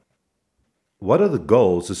What are the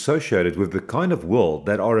goals associated with the kind of world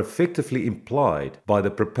that are effectively implied by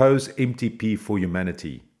the proposed MTP for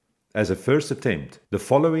humanity? As a first attempt, the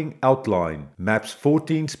following outline maps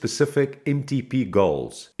 14 specific MTP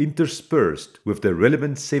goals interspersed with the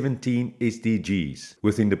relevant 17 SDGs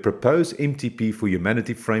within the proposed MTP for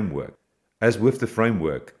humanity framework. As with the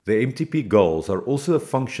framework, the MTP goals are also a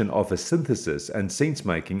function of a synthesis and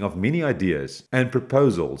sense-making of many ideas and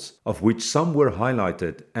proposals, of which some were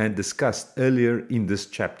highlighted and discussed earlier in this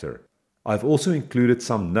chapter. I've also included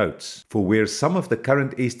some notes for where some of the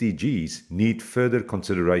current SDGs need further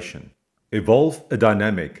consideration. Evolve a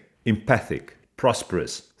dynamic, empathic,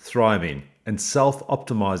 prosperous, thriving, and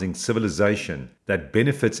self-optimizing civilization that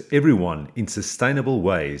benefits everyone in sustainable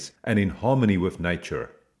ways and in harmony with nature.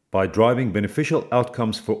 By driving beneficial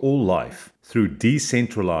outcomes for all life through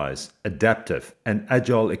decentralized, adaptive, and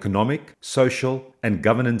agile economic, social, and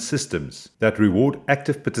governance systems that reward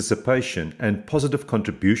active participation and positive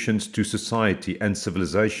contributions to society and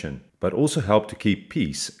civilization, but also help to keep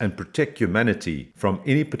peace and protect humanity from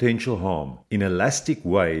any potential harm in elastic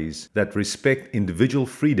ways that respect individual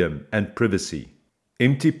freedom and privacy.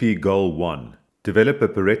 MTP Goal 1. Develop a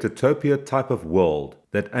Paretotopia type of world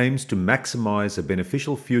that aims to maximize a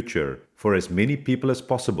beneficial future for as many people as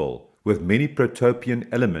possible, with many protopian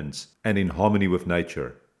elements and in harmony with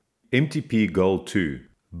nature. MTP Goal 2.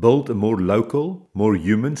 Build a more local, more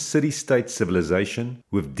human city-state civilization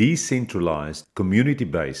with decentralized,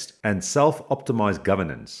 community-based, and self-optimized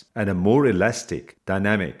governance, and a more elastic,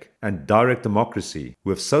 dynamic, and direct democracy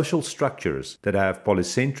with social structures that have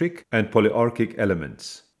polycentric and polyarchic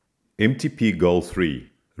elements. MTP Goal 3.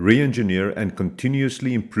 Re-engineer and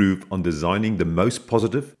continuously improve on designing the most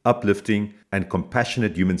positive, uplifting, and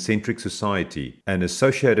compassionate human-centric society and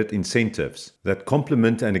associated incentives that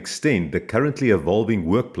complement and extend the currently evolving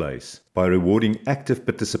workplace by rewarding active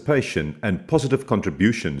participation and positive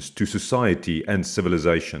contributions to society and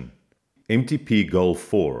civilization. MTP Goal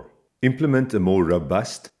 4. Implement a more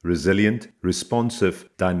robust, resilient, responsive,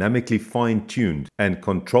 dynamically fine-tuned, and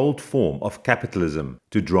controlled form of capitalism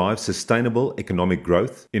to drive sustainable economic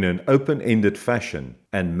growth in an open-ended fashion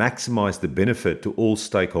and maximize the benefit to all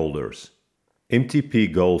stakeholders.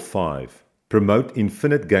 MTP Goal 5. Promote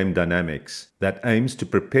infinite game dynamics that aims to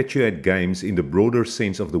perpetuate games in the broader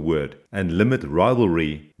sense of the word and limit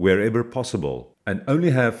rivalry wherever possible, and only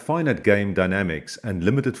have finite game dynamics and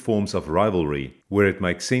limited forms of rivalry where it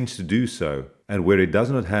makes sense to do so and where it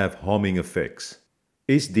does not have harming effects.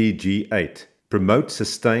 SDG 8. Promote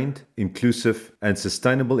sustained, inclusive, and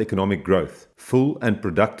sustainable economic growth, full and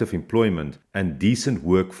productive employment, and decent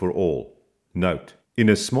work for all. Note: in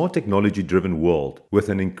a smart technology-driven world with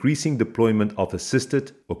an increasing deployment of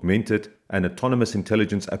assisted, augmented, and autonomous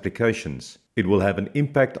intelligence applications, it will have an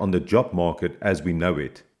impact on the job market as we know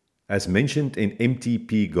it. As mentioned in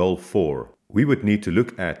MTP Goal 4, we would need to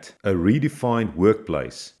look at a redefined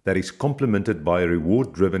workplace that is complemented by a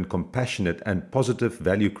reward-driven, compassionate, and positive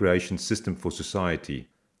value creation system for society.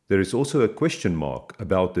 There is also a question mark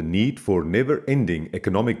about the need for never-ending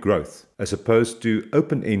economic growth as opposed to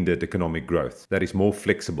open-ended economic growth that is more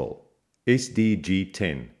flexible. SDG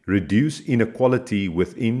 10. Reduce inequality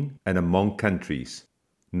within and among countries.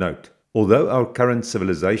 Note: although our current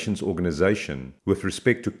civilization's organization with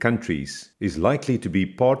respect to countries is likely to be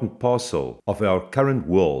part and parcel of our current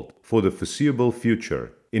world for the foreseeable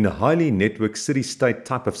future, in a highly networked city-state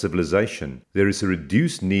type of civilization, there is a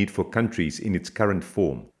reduced need for countries in its current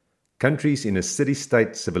form. Countries in a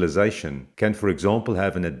city-state civilization can, for example,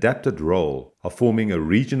 have an adapted role of forming a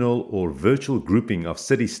regional or virtual grouping of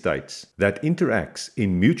city-states that interacts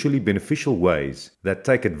in mutually beneficial ways that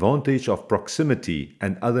take advantage of proximity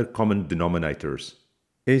and other common denominators.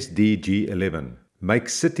 SDG 11. Make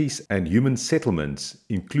cities and human settlements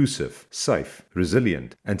inclusive, safe,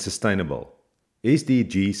 resilient, and sustainable.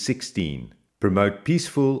 SDG 16. Promote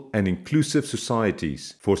peaceful and inclusive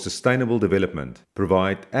societies for sustainable development,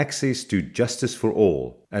 provide access to justice for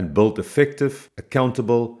all, and build effective,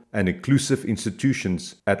 accountable, and inclusive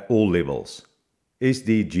institutions at all levels.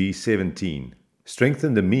 SDG 17.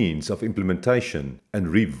 Strengthen the means of implementation and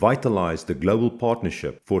revitalize the global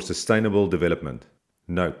partnership for sustainable development.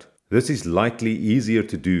 Note: this is likely easier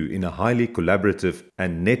to do in a highly collaborative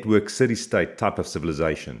and networked city-state type of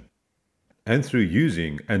civilization. And through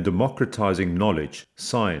using and democratizing knowledge,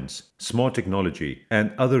 science, smart technology,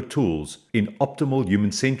 and other tools in optimal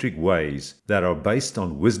human-centric ways that are based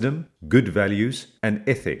on wisdom, good values, and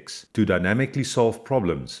ethics to dynamically solve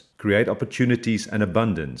problems, create opportunities and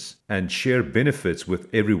abundance, and share benefits with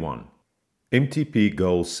everyone. MTP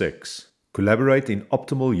Goal 6. collaborate in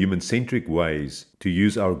optimal human-centric ways to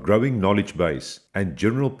use our growing knowledge base and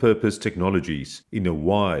general-purpose technologies in a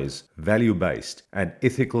wise, value-based, and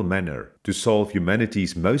ethical manner to solve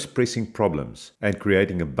humanity's most pressing problems and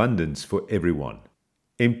creating abundance for everyone.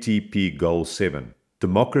 MTP Goal 7.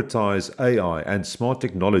 Democratize AI and smart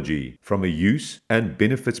technology from a use and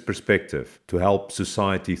benefits perspective to help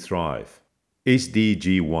society thrive.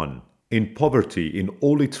 SDG 1. End poverty in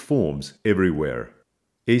all its forms everywhere.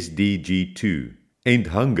 SDG 2. End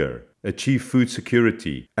hunger, achieve food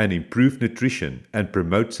security, and improve nutrition and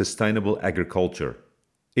promote sustainable agriculture.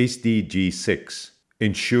 SDG 6.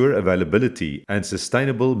 Ensure availability and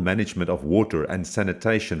sustainable management of water and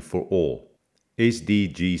sanitation for all.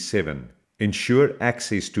 SDG 7. Ensure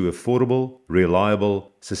access to affordable,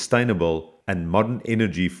 reliable, sustainable, and modern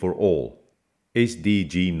energy for all.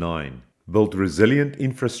 SDG 9. Build resilient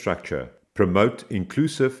infrastructure, promote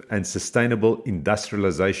inclusive and sustainable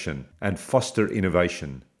industrialization, and foster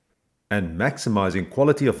innovation. And maximizing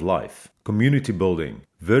quality of life, community building,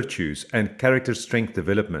 virtues and character strength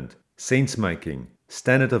development, sense making,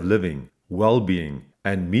 standard of living, well-being,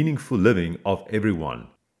 and meaningful living of everyone.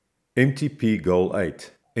 MTP Goal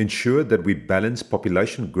 8. Ensure that we balance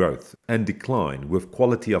population growth and decline with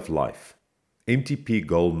quality of life. MTP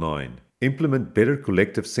Goal 9. Implement better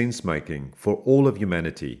collective sense-making for all of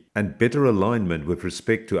humanity and better alignment with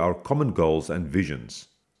respect to our common goals and visions.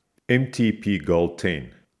 MTP Goal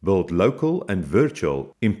 10. Build local and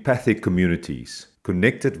virtual empathic communities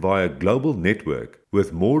connected via global network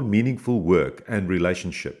with more meaningful work and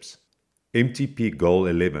relationships. MTP Goal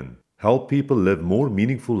 11. Help people live more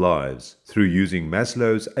meaningful lives through using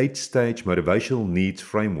Maslow's 8-stage motivational needs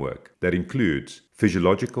framework that includes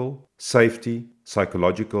physiological, safety,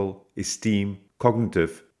 psychological, esteem,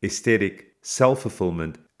 cognitive, aesthetic,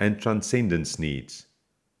 self-fulfillment, and transcendence needs.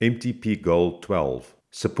 MTP Goal 12.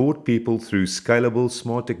 Support people through scalable,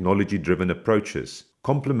 smart technology-driven approaches,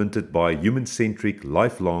 complemented by human-centric,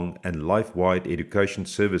 lifelong, and life-wide education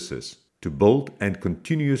services to build and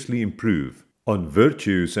continuously improve on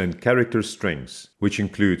virtues and character strengths, which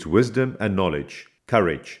includes wisdom and knowledge,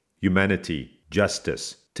 courage, humanity,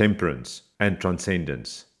 justice, temperance, and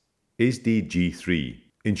transcendence. SDG 3.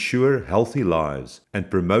 Ensure healthy lives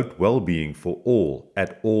and promote well-being for all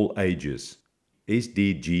at all ages.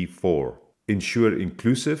 SDG 4. Ensure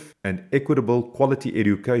inclusive and equitable quality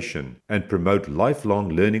education and promote lifelong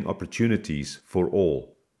learning opportunities for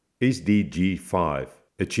all. SDG 5.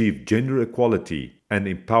 Achieve gender equality and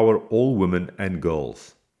empower all women and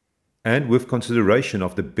girls. And with consideration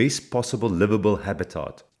of the best possible livable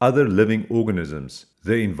habitat, other living organisms,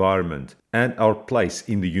 the environment, and our place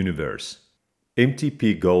in the universe.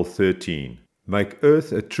 MTP Goal 13. Make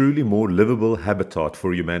Earth a truly more livable habitat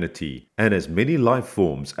for humanity and as many life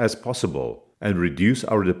forms as possible, and reduce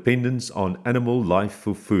our dependence on animal life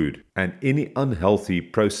for food and any unhealthy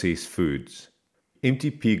processed foods.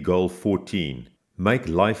 MTP Goal 14. Make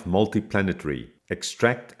life multiplanetary,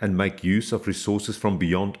 extract and make use of resources from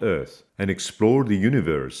beyond Earth, and explore the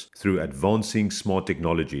universe through advancing smart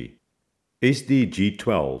technology. SDG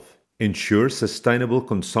 12. Ensure sustainable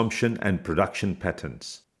consumption and production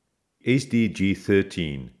patterns. SDG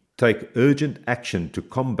 13. Take urgent action to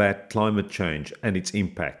combat climate change and its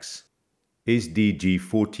impacts. SDG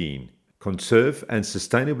 14. Conserve and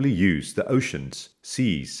sustainably use the oceans,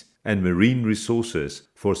 seas, and marine resources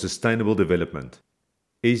for sustainable development.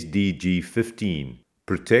 SDG 15.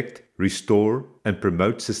 Protect, restore, and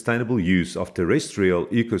promote sustainable use of terrestrial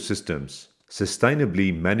ecosystems,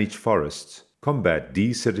 sustainably manage forests, combat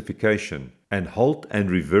desertification, and halt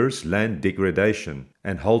and reverse land degradation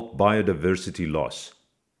and halt biodiversity loss.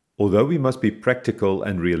 Although we must be practical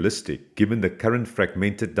and realistic given the current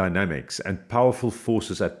fragmented dynamics and powerful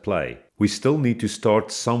forces at play, we still need to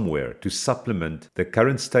start somewhere to supplement the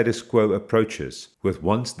current status quo approaches with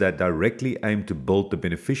ones that directly aim to build the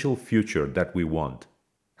beneficial future that we want.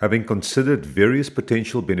 Having considered various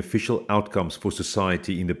potential beneficial outcomes for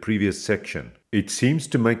society in the previous section, it seems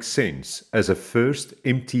to make sense as a first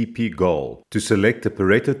MTP goal to select a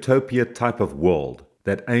Paretotopia type of world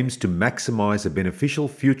that aims to maximize a beneficial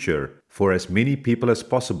future for as many people as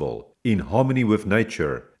possible in harmony with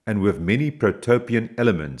nature and with many protopian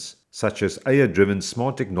elements such as AI-driven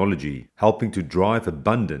smart technology helping to drive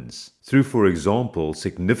abundance through, for example,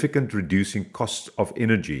 significant reducing costs of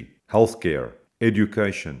energy, healthcare,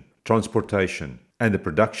 education, transportation, and the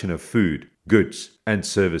production of food, goods, and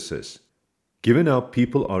services. Given our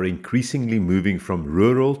people are increasingly moving from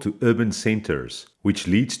rural to urban centers, which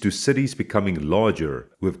leads to cities becoming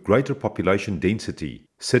larger with greater population density,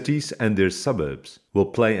 cities and their suburbs will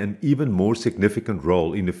play an even more significant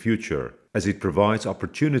role in the future as it provides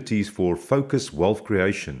opportunities for focused wealth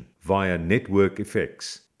creation via network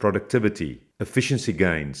effects, productivity, efficiency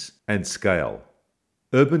gains, and scale.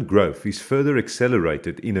 Urban growth is further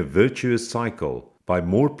accelerated in a virtuous cycle by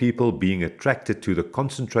more people being attracted to the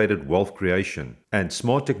concentrated wealth creation and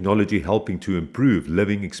smart technology helping to improve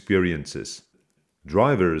living experiences.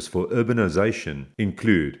 Drivers for urbanization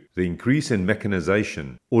include the increase in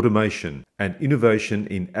mechanization, automation, and innovation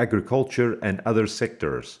in agriculture and other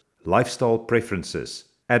sectors, lifestyle preferences,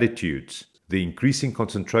 attitudes, the increasing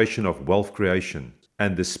concentration of wealth creation,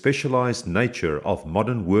 and the specialized nature of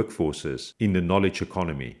modern workforces in the knowledge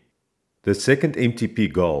economy. The second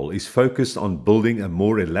MTP goal is focused on building a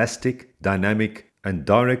more elastic, dynamic, and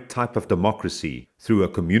direct type of democracy through a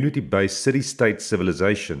community-based city-state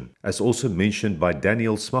civilization, as also mentioned by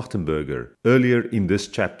Daniel Smachtenberger earlier in this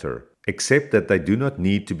chapter, except that they do not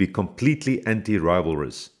need to be completely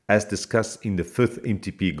anti-rivalrous, as discussed in the fifth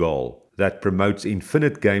MTP goal, that promotes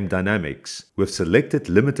infinite game dynamics with selected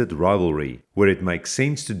limited rivalry where it makes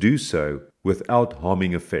sense to do so without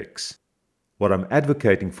harming effects. What I'm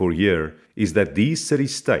advocating for here is that these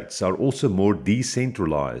city-states are also more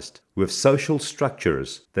decentralized, with social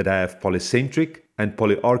structures that have polycentric and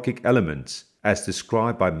polyarchic elements, as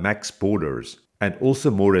described by Max Borders, and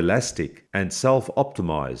also more elastic and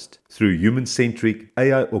self-optimized through human-centric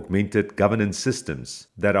AI-augmented governance systems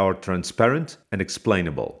that are transparent and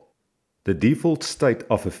explainable. The default state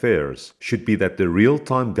of affairs should be that the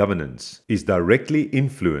real-time governance is directly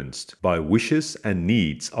influenced by wishes and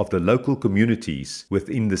needs of the local communities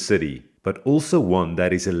within the city, but also one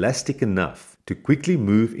that is elastic enough to quickly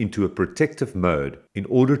move into a protective mode in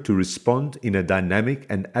order to respond in a dynamic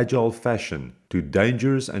and agile fashion to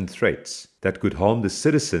dangers and threats that could harm the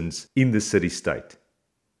citizens in the city-state.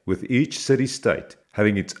 With each city-state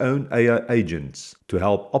having its own AI agents to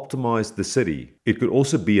help optimize the city, it could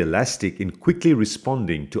also be elastic in quickly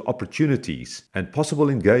responding to opportunities and possible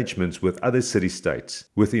engagements with other city-states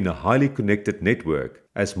within a highly connected network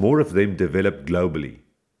as more of them develop globally.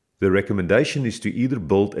 The recommendation is to either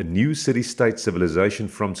build a new city-state civilization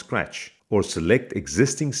from scratch or select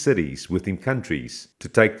existing cities within countries to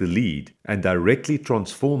take the lead and directly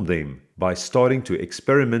transform them by starting to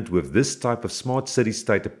experiment with this type of smart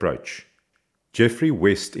city-state approach. Geoffrey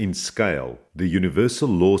West in Scale, The Universal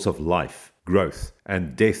Laws of Life, Growth,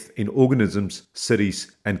 and Death in Organisms,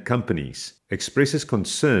 Cities, and Companies, expresses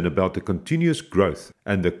concern about the continuous growth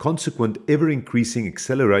and the consequent ever-increasing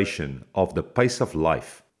acceleration of the pace of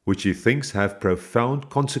life, which he thinks have profound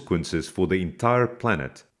consequences for the entire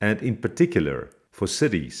planet, and in particular for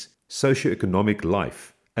cities, socio-economic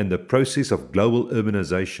life, and the process of global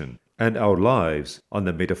urbanization, and our lives on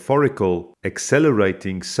the metaphorical,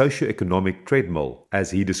 accelerating socio-economic treadmill, as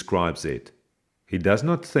he describes it. He does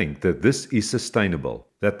not think that this is sustainable,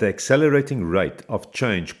 that the accelerating rate of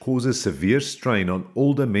change causes severe strain on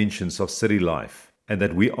all dimensions of city life, and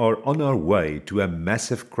that we are on our way to a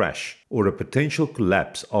massive crash or a potential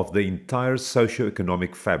collapse of the entire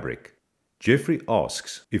socio-economic fabric. Geoffrey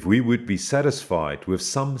asks if we would be satisfied with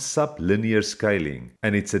some sublinear scaling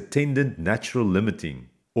and its attendant natural limiting,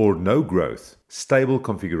 or no growth, stable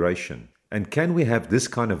configuration. And can we have this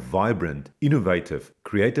kind of vibrant, innovative,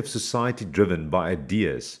 creative society driven by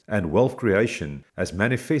ideas and wealth creation as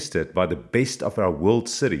manifested by the best of our world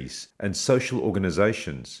cities and social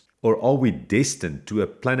organizations? Or are we destined to a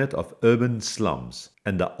planet of urban slums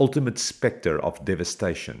and the ultimate specter of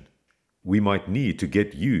devastation? We might need to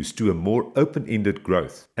get used to a more open-ended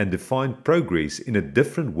growth and define progress in a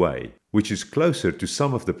different way, which is closer to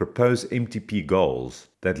some of the proposed MTP goals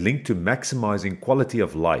that link to maximizing quality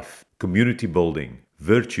of life, community building,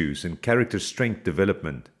 virtues and character strength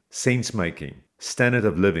development, sense-making, standard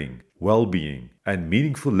of living, well-being, and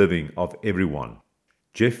meaningful living of everyone.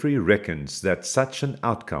 Geoffrey reckons that such an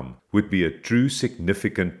outcome would be a true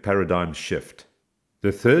significant paradigm shift.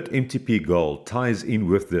 The third MTP goal ties in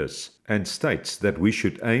with this and states that we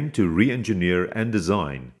should aim to re-engineer and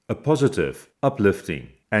design a positive, uplifting,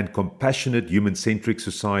 and compassionate human-centric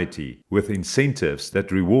society with incentives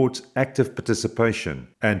that rewards active participation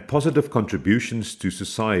and positive contributions to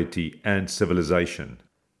society and civilization.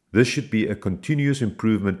 This should be a continuous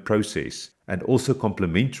improvement process and also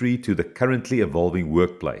complementary to the currently evolving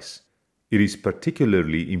workplace. It is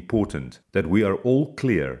particularly important that we are all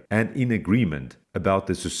clear and in agreement about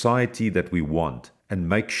the society that we want and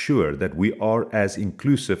make sure that we are as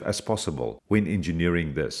inclusive as possible when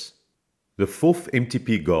engineering this. The fourth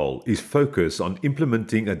MTP goal is focus on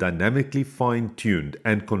implementing a dynamically fine-tuned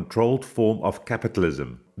and controlled form of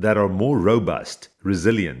capitalism that are more robust,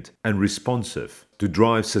 resilient, and responsive to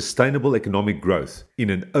drive sustainable economic growth in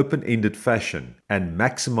an open-ended fashion and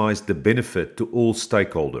maximize the benefit to all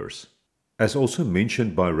stakeholders. As also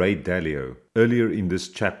mentioned by Ray Dalio earlier in this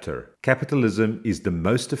chapter, capitalism is the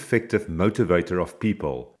most effective motivator of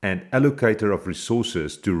people and allocator of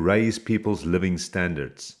resources to raise people's living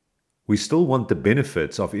standards. We still want the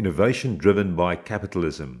benefits of innovation driven by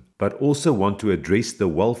capitalism, but also want to address the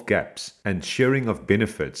wealth gaps and sharing of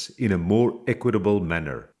benefits in a more equitable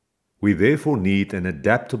manner. We therefore need an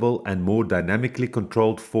adaptable and more dynamically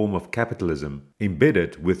controlled form of capitalism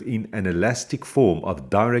embedded within an elastic form of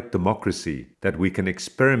direct democracy that we can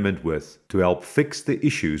experiment with to help fix the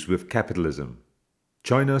issues with capitalism.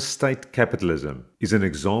 China's state capitalism is an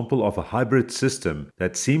example of a hybrid system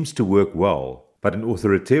that seems to work well, but an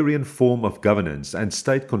authoritarian form of governance and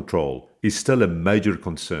state control is still a major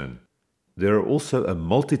concern. There are also a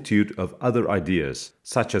multitude of other ideas,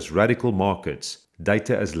 such as radical markets,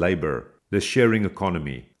 data as labor, the sharing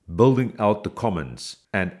economy, building out the commons,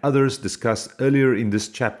 and others discussed earlier in this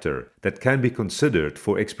chapter that can be considered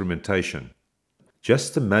for experimentation.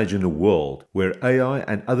 Just imagine a world where AI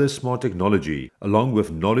and other smart technology, along with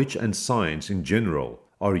knowledge and science in general,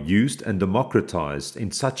 are used and democratized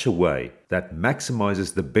in such a way that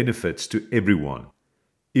maximizes the benefits to everyone.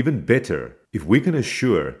 Even better, if we can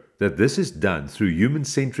assure that this is done through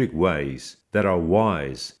human-centric ways that are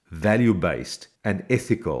wise, value-based, and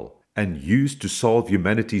ethical, and used to solve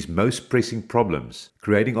humanity's most pressing problems,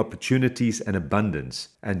 creating opportunities and abundance,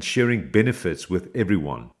 and sharing benefits with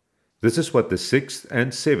everyone. This is what the 6th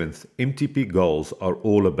and 7th MTP goals are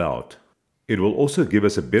all about. It will also give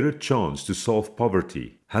us a better chance to solve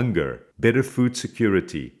poverty, hunger, better food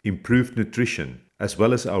security, improved nutrition, as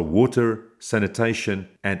well as our water, sanitation,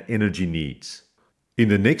 and energy needs. In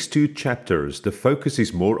the next 2 chapters, the focus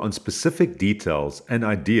is more on specific details and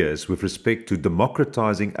ideas with respect to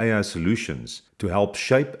democratizing AI solutions to help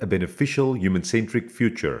shape a beneficial human-centric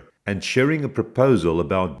future, and sharing a proposal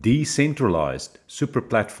about decentralized super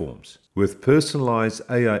platforms with personalized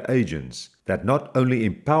AI agents that not only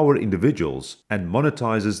empower individuals and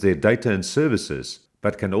monetizes their data and services,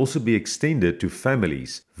 but can also be extended to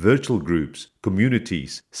families, virtual groups,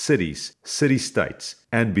 communities, cities, city-states,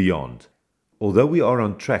 and beyond. Although we are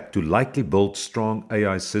on track to likely build strong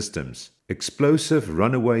AI systems, explosive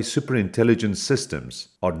runaway superintelligence systems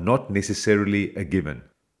are not necessarily a given.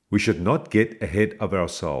 We should not get ahead of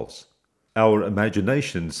ourselves. Our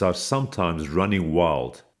imaginations are sometimes running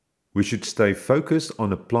wild. We should stay focused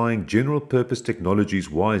on applying general-purpose technologies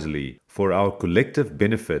wisely for our collective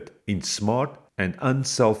benefit in smart and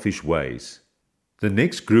unselfish ways. The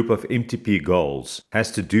next group of MTP goals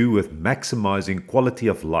has to do with maximizing quality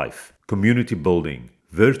of life, community building,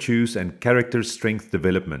 virtues and character strength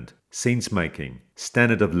development, sense-making,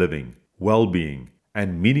 standard of living, well-being,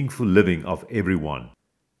 and meaningful living of everyone.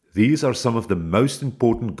 These are some of the most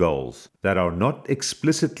important goals that are not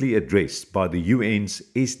explicitly addressed by the UN's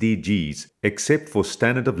SDGs except for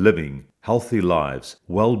standard of living, healthy lives,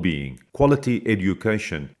 well-being, quality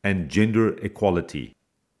education, and gender equality.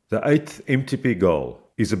 The 8th MTP goal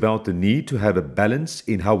is about the need to have a balance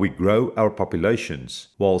in how we grow our populations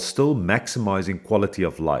while still maximizing quality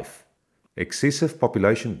of life. Excessive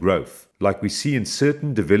population growth, like we see in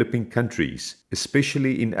certain developing countries,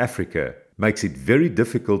 especially in Africa, makes it very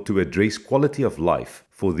difficult to address quality of life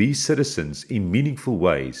for these citizens in meaningful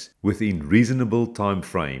ways within reasonable time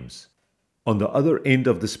frames. On the other end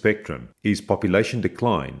of the spectrum is population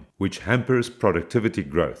decline, which hampers productivity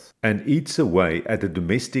growth and eats away at the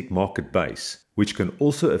domestic market base, which can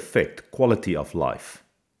also affect quality of life.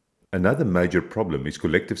 Another major problem is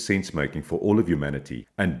collective sense-making for all of humanity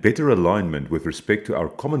and better alignment with respect to our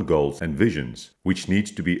common goals and visions, which needs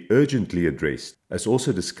to be urgently addressed, as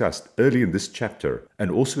also discussed early in this chapter and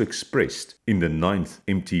also expressed in the 9th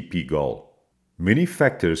MTP goal. Many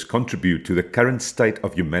factors contribute to the current state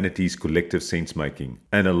of humanity's collective sense-making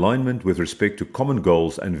and alignment with respect to common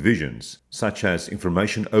goals and visions, such as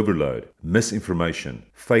information overload, misinformation,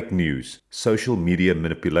 fake news, social media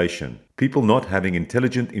manipulation, people not having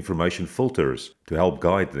intelligent information filters to help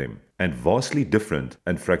guide them, and vastly different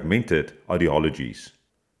and fragmented ideologies.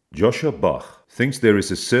 Joshua Bach thinks there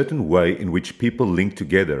is a certain way in which people link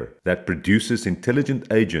together that produces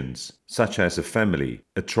intelligent agents such as a family,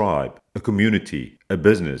 a tribe, a community, a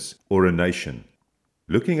business, or a nation.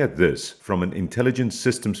 Looking at this from an intelligent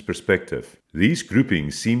systems perspective, these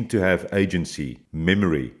groupings seem to have agency,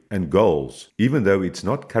 memory, and goals, even though it's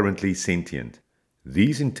not currently sentient.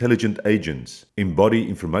 These intelligent agents embody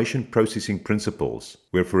information processing principles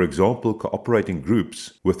where, for example, cooperating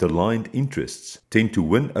groups with aligned interests tend to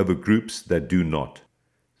win over groups that do not.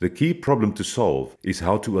 The key problem to solve is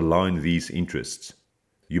how to align these interests.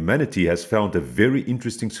 Humanity has found a very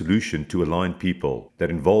interesting solution to align people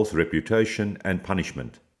that involves reputation and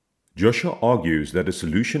punishment. Joshua argues that a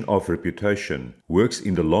solution of reputation works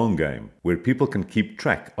in the long game, where people can keep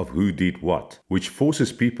track of who did what, which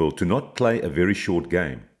forces people to not play a very short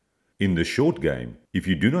game. In the short game, if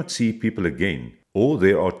you do not see people again, or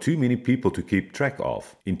there are too many people to keep track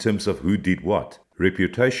of in terms of who did what,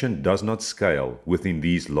 reputation does not scale within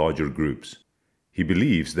these larger groups. He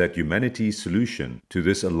believes that humanity's solution to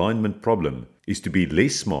this alignment problem is to be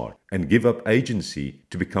less smart and give up agency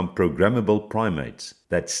to become programmable primates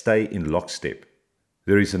that stay in lockstep.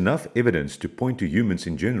 There is enough evidence to point to humans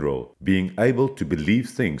in general being able to believe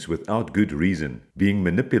things without good reason, being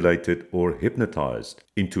manipulated or hypnotized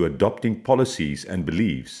into adopting policies and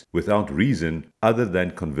beliefs without reason other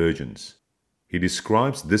than convergence. He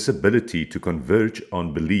describes this ability to converge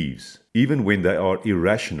on beliefs, even when they are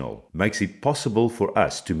irrational, makes it possible for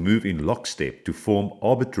us to move in lockstep to form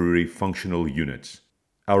arbitrary functional units.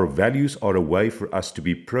 Our values are a way for us to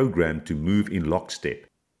be programmed to move in lockstep.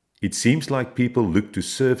 It seems like people look to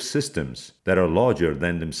serve systems that are larger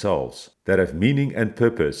than themselves, that have meaning and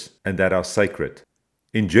purpose, and that are sacred.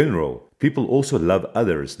 In general, people also love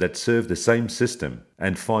others that serve the same system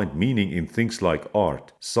and find meaning in things like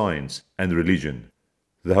art, science, and religion.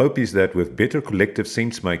 The hope is that with better collective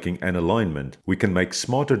sense-making and alignment, we can make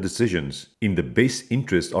smarter decisions in the best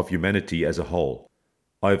interest of humanity as a whole.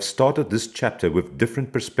 I have started this chapter with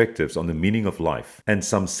different perspectives on the meaning of life and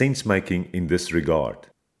some sense-making in this regard.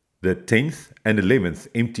 The 10th and 11th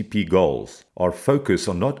MTP goals are focused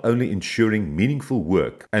on not only ensuring meaningful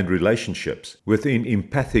work and relationships within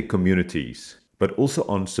empathic communities, but also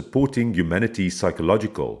on supporting humanity's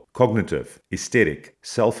psychological, cognitive, aesthetic,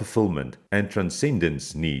 self-fulfillment, and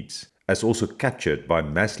transcendence needs, as also captured by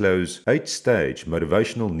Maslow's 8-stage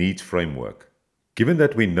motivational needs framework. Given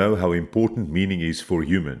that we know how important meaning is for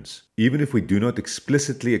humans, even if we do not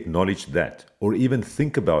explicitly acknowledge that or even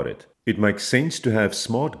think about it, it makes sense to have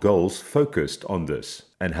smart goals focused on this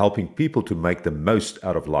and helping people to make the most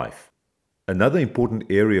out of life. Another important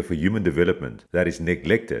area for human development that is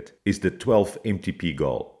neglected is the 12th MTP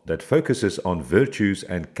goal that focuses on virtues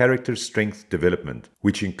and character strength development,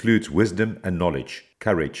 which includes wisdom and knowledge,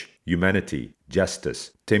 courage, humanity,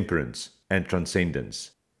 justice, temperance, and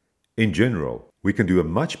transcendence. In general, we can do a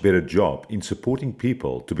much better job in supporting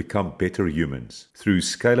people to become better humans through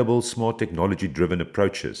scalable, smart technology-driven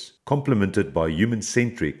approaches, complemented by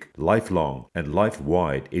human-centric, lifelong, and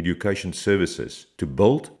life-wide education services to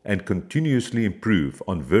build and continuously improve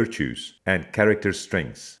on virtues and character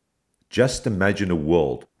strengths. Just imagine a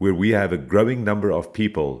world where we have a growing number of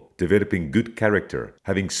people developing good character,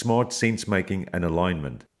 having smart sense-making and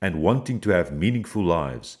alignment, and wanting to have meaningful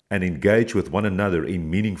lives and engage with one another in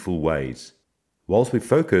meaningful ways. Whilst we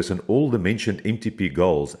focus on all the mentioned MTP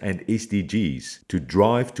goals and SDGs to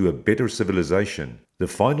drive to a better civilization, the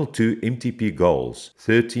final two MTP goals,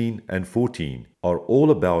 13 and 14, are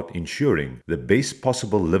all about ensuring the best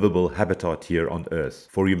possible livable habitat here on Earth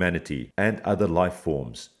for humanity and other life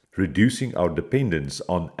forms, reducing our dependence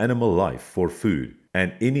on animal life for food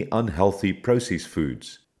and any unhealthy processed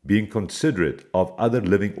foods, being considerate of other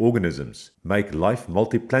living organisms, make life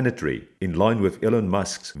multiplanetary in line with Elon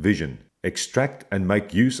Musk's vision, extract and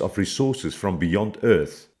make use of resources from beyond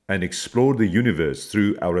Earth, and explore the universe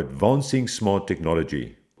through our advancing smart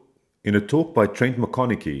technology. In a talk by Trent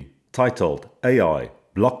McConaughey titled AI,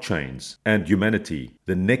 Blockchains, and Humanity,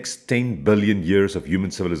 the Next 10 Billion Years of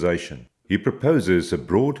Human Civilization, he proposes a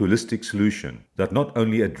broad holistic solution that not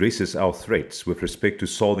only addresses our threats with respect to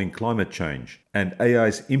solving climate change and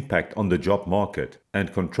AI's impact on the job market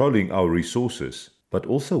and controlling our resources, but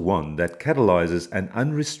also one that catalyzes an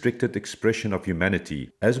unrestricted expression of humanity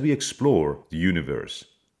as we explore the universe.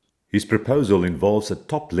 His proposal involves a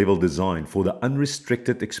top-level design for the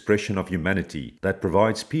unrestricted expression of humanity that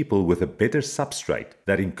provides people with a better substrate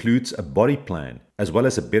that includes a body plan as well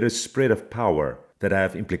as a better spread of power that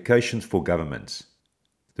have implications for governments.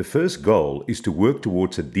 The first goal is to work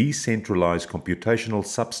towards a decentralized computational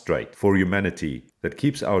substrate for humanity that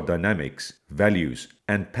keeps our dynamics, values,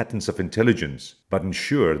 and patterns of intelligence, but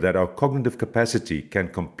ensure that our cognitive capacity can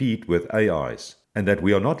compete with AIs, and that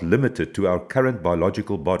we are not limited to our current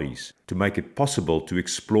biological bodies to make it possible to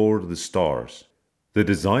explore the stars. The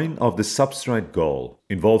design of the substrate goal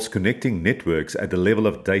involves connecting networks at the level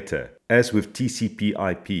of data, as with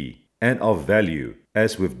TCP/IP, and of value,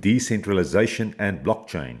 as with decentralization and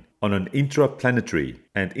blockchain, On an intraplanetary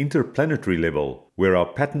and interplanetary level, where our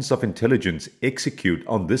patterns of intelligence execute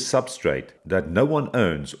on this substrate that no one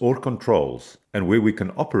owns or controls, and where we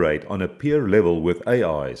can operate on a peer level with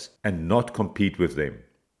AIs and not compete with them.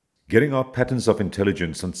 Getting our patterns of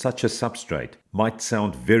intelligence on such a substrate might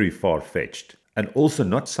sound very far-fetched, and also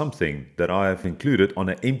not something that I have included on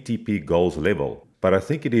an MTP goals level, but I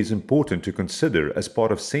think it is important to consider as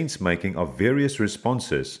part of sense-making of various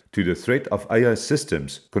responses to the threat of AI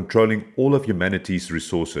systems controlling all of humanity's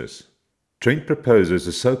resources. Trent proposes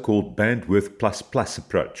a so-called bandwidth plus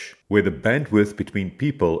approach, where the bandwidth between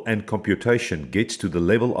people and computation gets to the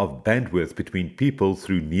level of bandwidth between people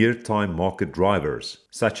through near-time market drivers,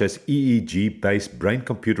 such as EEG-based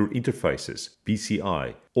brain-computer interfaces,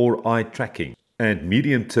 BCI, or eye tracking, and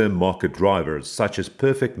medium-term market drivers such as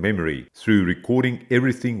perfect memory through recording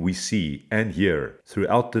everything we see and hear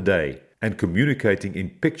throughout the day and communicating in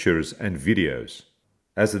pictures and videos.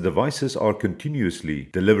 As the devices are continuously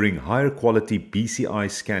delivering higher quality BCI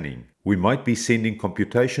scanning, we might be sending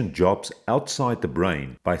computation jobs outside the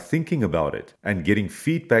brain by thinking about it and getting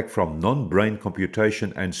feedback from non-brain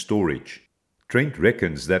computation and storage. Trent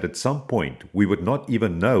reckons that at some point we would not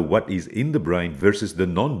even know what is in the brain versus the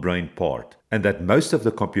non-brain part, and that most of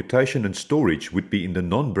the computation and storage would be in the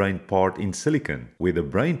non-brain part in silicon, where the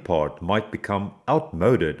brain part might become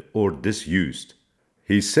outmoded or disused.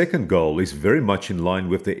 His second goal is very much in line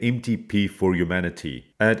with the MTP for humanity,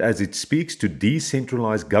 and as it speaks to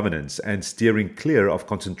decentralized governance and steering clear of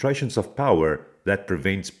concentrations of power that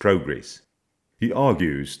prevents progress. He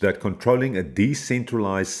argues that controlling a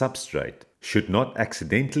decentralized substrate should not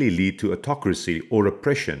accidentally lead to autocracy or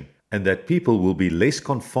oppression, and that people will be less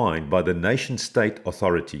confined by the nation-state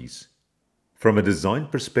authorities. From a design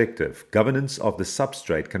perspective, governance of the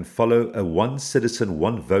substrate can follow a one citizen,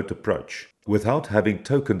 one vote approach, without having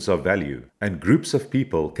tokens of value, and groups of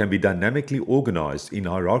people can be dynamically organized in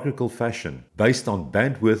hierarchical fashion based on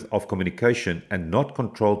bandwidth of communication and not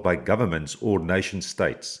controlled by governments or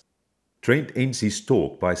nation-states. Trent ends his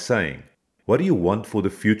talk by saying, "What do you want for the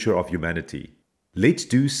future of humanity? Let's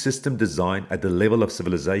do system design at the level of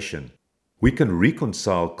civilization. We can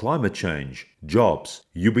reconcile climate change, jobs,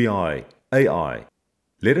 UBI, AI.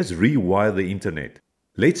 Let us rewire the internet.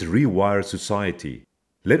 Let's rewire society.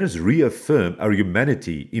 Let us reaffirm our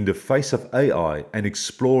humanity in the face of AI and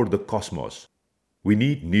explore the cosmos. We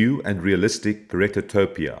need new and realistic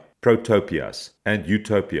paretotopia, protopias, and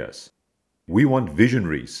utopias. We want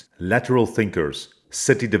visionaries, lateral thinkers,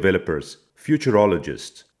 city developers,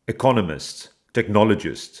 futurologists, economists,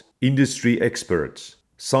 technologists, industry experts,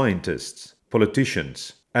 scientists,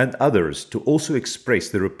 politicians, and others to also express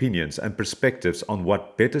their opinions and perspectives on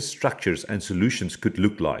what better structures and solutions could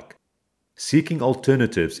look like. Seeking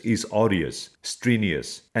alternatives is arduous,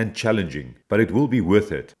 strenuous, and challenging, but it will be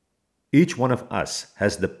worth it. Each one of us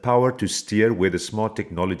has the power to steer where the smart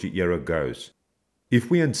technology era goes. If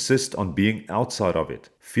we insist on being outside of it,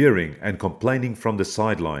 fearing and complaining from the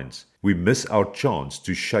sidelines, we miss our chance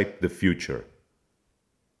to shape the future."